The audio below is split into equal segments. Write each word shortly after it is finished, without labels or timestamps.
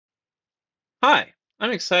Hi,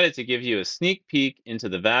 I'm excited to give you a sneak peek into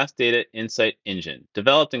the vast data insight engine,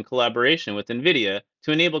 developed in collaboration with NVIDIA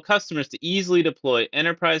to enable customers to easily deploy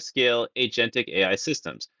enterprise scale agentic AI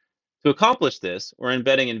systems. To accomplish this, we're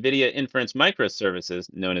embedding NVIDIA inference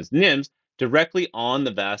microservices, known as NIMs, directly on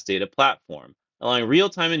the vast data platform, allowing real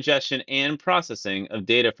time ingestion and processing of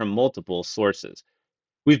data from multiple sources.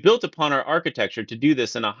 We've built upon our architecture to do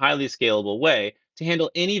this in a highly scalable way to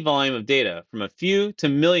handle any volume of data from a few to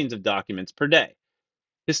millions of documents per day.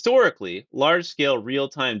 Historically, large scale real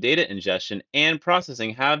time data ingestion and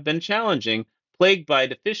processing have been challenging, plagued by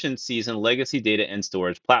deficiencies in legacy data and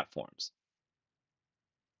storage platforms.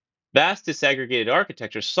 Vast disaggregated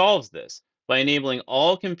architecture solves this by enabling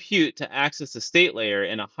all compute to access the state layer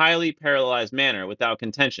in a highly parallelized manner without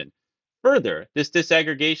contention. Further, this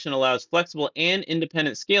disaggregation allows flexible and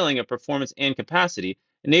independent scaling of performance and capacity,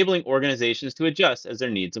 enabling organizations to adjust as their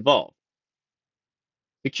needs evolve.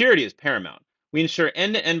 Security is paramount. We ensure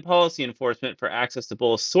end to end policy enforcement for access to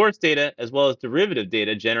both source data as well as derivative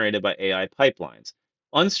data generated by AI pipelines.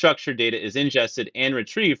 Unstructured data is ingested and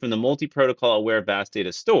retrieved from the multi protocol aware vast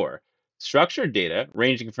data store. Structured data,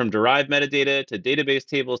 ranging from derived metadata to database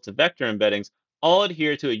tables to vector embeddings, all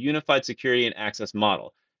adhere to a unified security and access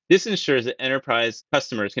model. This ensures that enterprise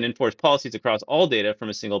customers can enforce policies across all data from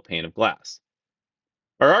a single pane of glass.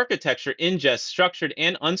 Our architecture ingests structured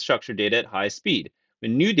and unstructured data at high speed.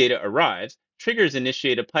 When new data arrives, triggers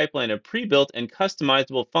initiate a pipeline of pre built and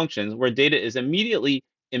customizable functions where data is immediately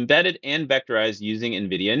embedded and vectorized using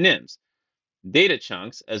NVIDIA NIMs. Data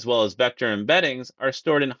chunks, as well as vector embeddings, are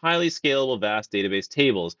stored in highly scalable vast database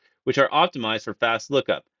tables, which are optimized for fast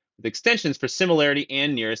lookup, with extensions for similarity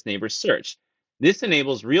and nearest neighbor search. This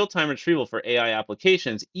enables real time retrieval for AI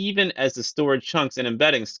applications, even as the stored chunks and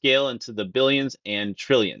embeddings scale into the billions and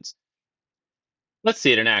trillions. Let's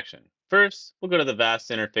see it in action. First, we'll go to the VAST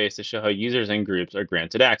interface to show how users and groups are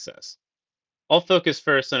granted access. I'll focus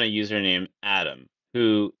first on a user named Adam,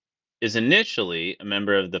 who is initially a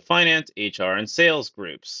member of the finance, HR, and sales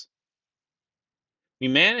groups. We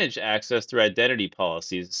manage access through identity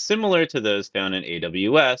policies similar to those found in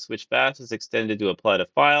AWS, which VAST is extended to apply to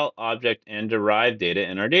file, object, and derived data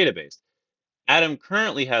in our database. Adam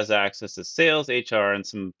currently has access to sales, HR, and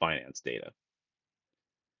some finance data.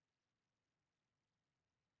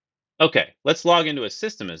 Okay, let's log into a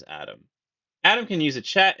system as Adam. Adam can use a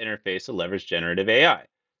chat interface to leverage generative AI.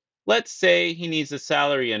 Let's say he needs the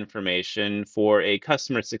salary information for a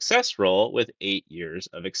customer success role with 8 years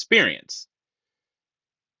of experience.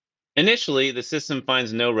 Initially, the system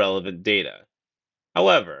finds no relevant data.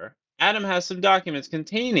 However, Adam has some documents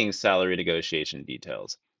containing salary negotiation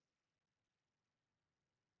details.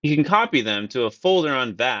 He can copy them to a folder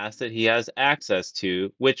on VAST that he has access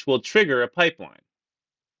to, which will trigger a pipeline.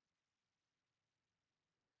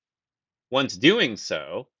 Once doing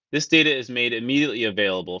so, this data is made immediately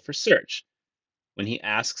available for search. When he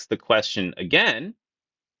asks the question again,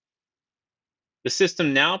 the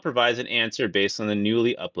system now provides an answer based on the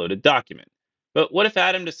newly uploaded document. But what if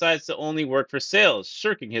Adam decides to only work for sales,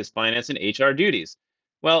 shirking his finance and HR duties?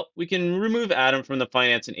 Well, we can remove Adam from the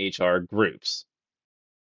finance and HR groups.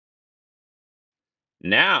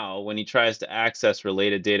 Now, when he tries to access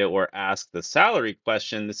related data or ask the salary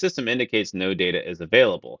question, the system indicates no data is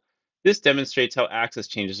available. This demonstrates how access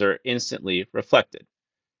changes are instantly reflected.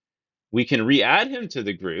 We can re add him to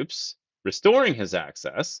the groups, restoring his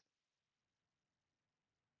access,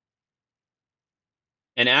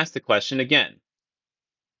 and ask the question again,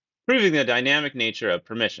 proving the dynamic nature of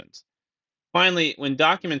permissions. Finally, when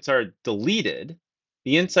documents are deleted,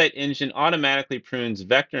 the Insight engine automatically prunes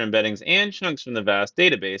vector embeddings and chunks from the vast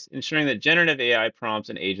database, ensuring that generative AI prompts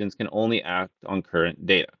and agents can only act on current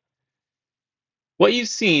data. What you've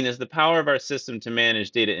seen is the power of our system to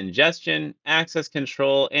manage data ingestion, access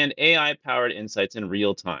control, and AI powered insights in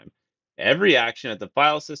real time. Every action at the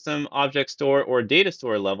file system, object store, or data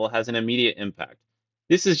store level has an immediate impact.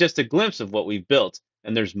 This is just a glimpse of what we've built,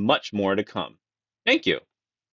 and there's much more to come. Thank you.